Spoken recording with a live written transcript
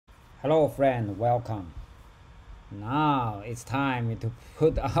Hello friend, welcome. Now it's time to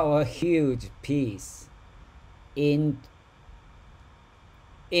put our huge piece in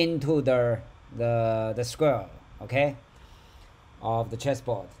into the square, okay, of the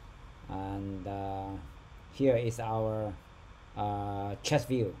chessboard. And here is our chess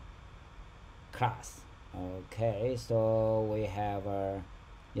view class. Okay, so we have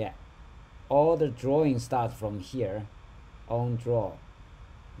all the drawing starts from here on draw.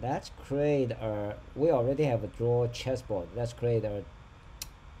 Let's create a, we already have a draw chessboard. Let's create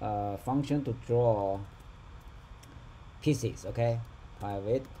a function to draw pieces, okay?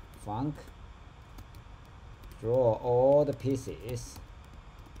 Private func draw all the pieces.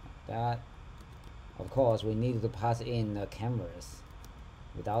 That, of course, we need to pass in a canvas.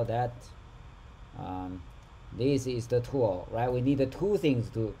 Without that, this is the tool, right? We need the two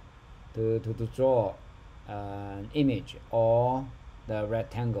things to draw an image or the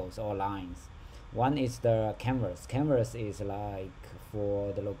rectangles or lines. One is the canvas. Canvas is like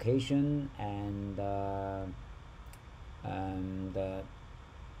for the location, and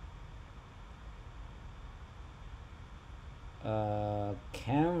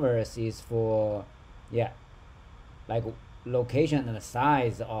canvas is for like location and the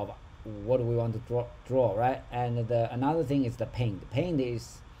size of what we want to draw, right? And another thing is the paint. Paint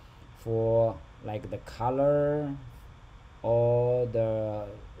is for like the color or the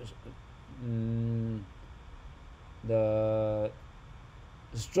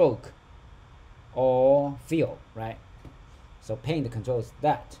stroke or feel, right? So paint controls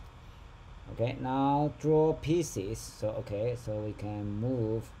that. Okay, now draw pieces. So okay, so we can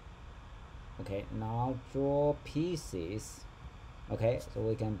move. Okay, now draw pieces. Okay, so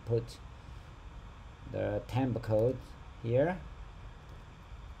we can put the temp code here,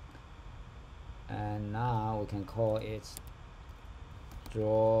 and now we can call it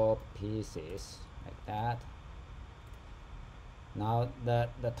draw pieces like that. Now the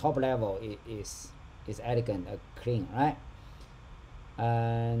top level is elegant, clean, right?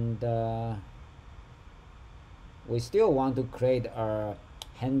 And we still want to create a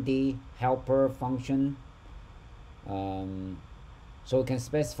handy helper function, so we can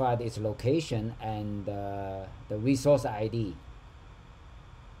specify its location and the resource ID,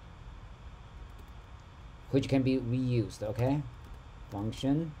 which can be reused. Okay,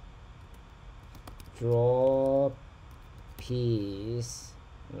 function draw piece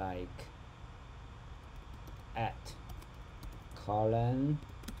like at column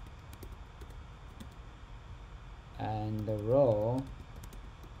and the row,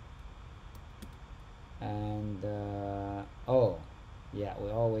 and oh yeah, we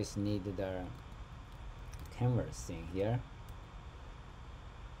always need the canvas thing here.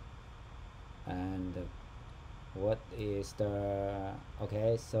 And what is the,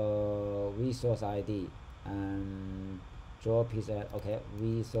 okay, so resource ID and drawPieceAt. Okay,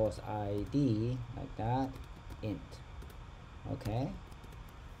 resource ID like that, int. Okay,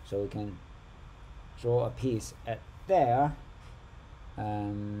 so we can draw a piece at there.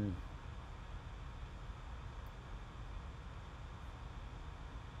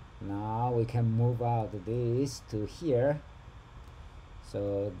 Now we can move out this to here.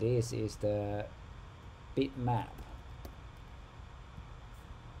 So this is the bitmap,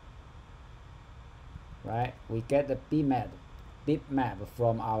 right? We get the bitmap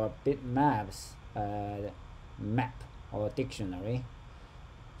from our bitmaps map or dictionary.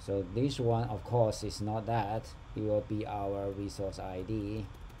 So this one, of course, is not that. It will be our resource ID,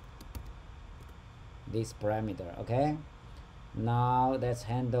 this parameter. Okay, now let's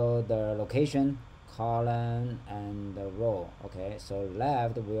handle the location, column and the row. Okay, so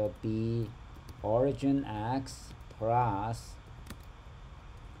left will be origin x plus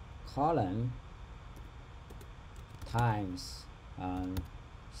column times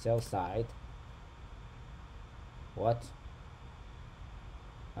cell side. What?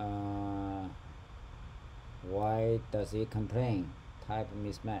 Why does it complain? Type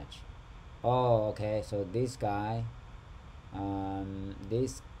mismatch. Oh, okay, so this guy,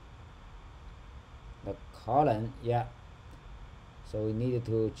 this, the column, yeah, so we needed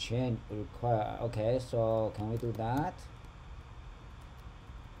to change require. Okay, so can we do that?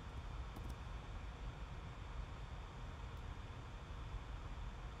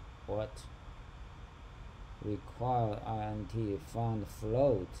 What? Require int found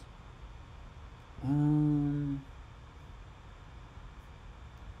float.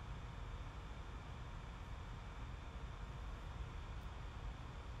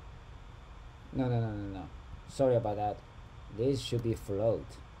 No. Sorry about that. This should be float.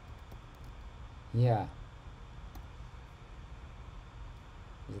 Yeah.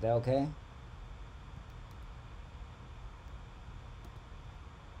 Is that okay?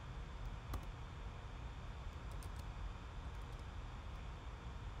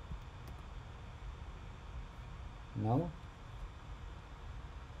 No?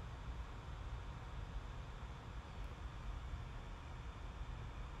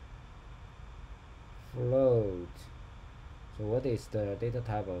 Float. So what is the data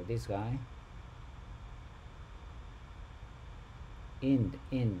type of this guy? Int.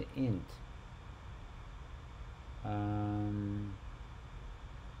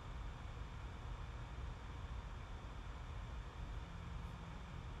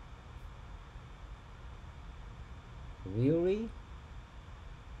 Really?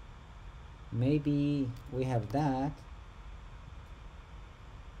 Maybe we have that.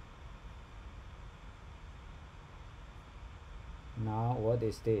 Now what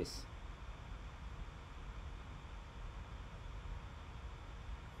is this?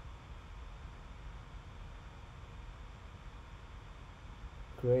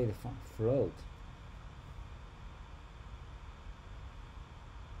 Create float.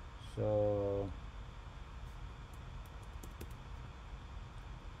 So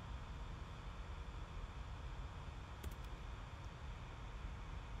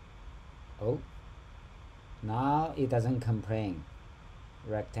oh, now it doesn't complain.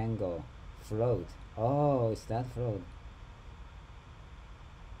 Rectangle float. Oh, is that float?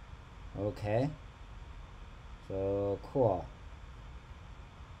 Okay, so cool.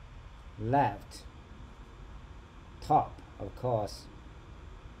 Left, top, of course,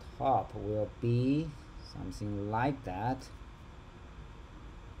 top will be something like that,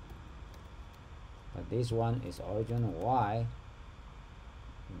 but this one is origin Y,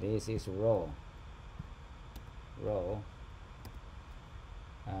 this is row,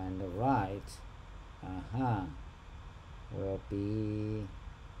 and the right will be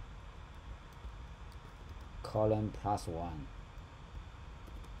column +1.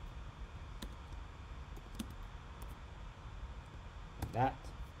 That,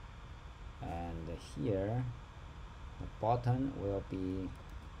 and here the bottom will be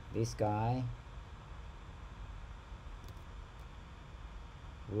this guy,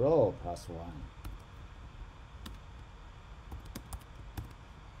 row +1.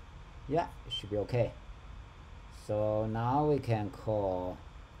 Yeah, it should be okay. So now we can call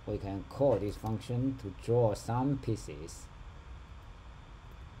this function to draw some pieces.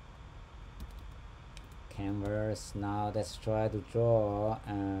 Canvas. Now let's try to draw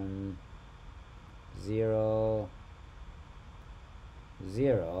 0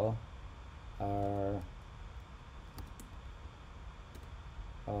 0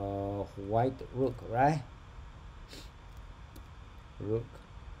 white rook, right? Rook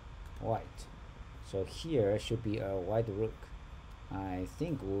white. So here should be a white rook. I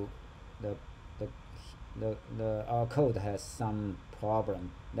think our code has some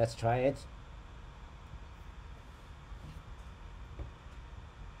problem. Let's try it.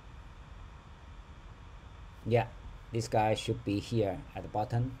 Yeah, this guy should be here at the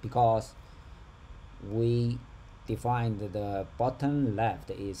bottom because we defined the bottom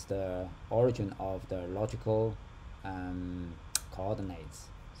left is the origin of the logical coordinates.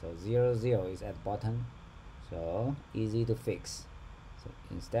 So 0 0 is at bottom, so easy to fix. So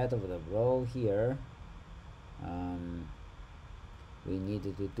instead of the row here, we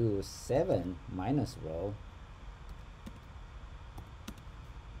needed to do 7 minus row,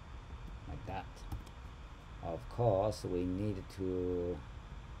 like that. Of course, we need to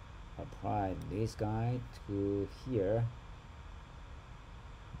apply this guy to here.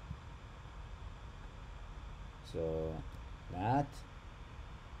 So that,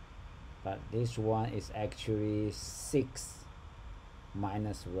 but this one is actually 6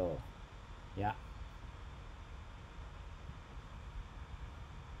 minus row. Yeah.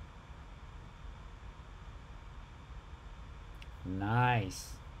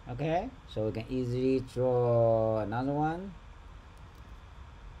 Nice. Okay, so we can easily draw another one.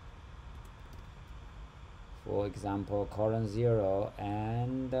 For example, column 0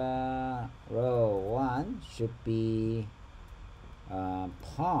 and row 1 should be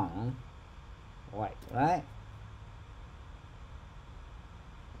pawn white, right?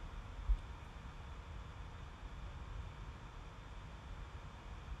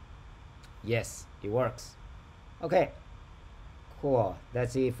 Yes, it works. Okay, cool.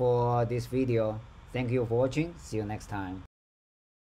 That's it for this video. Thank you for watching. See you next time.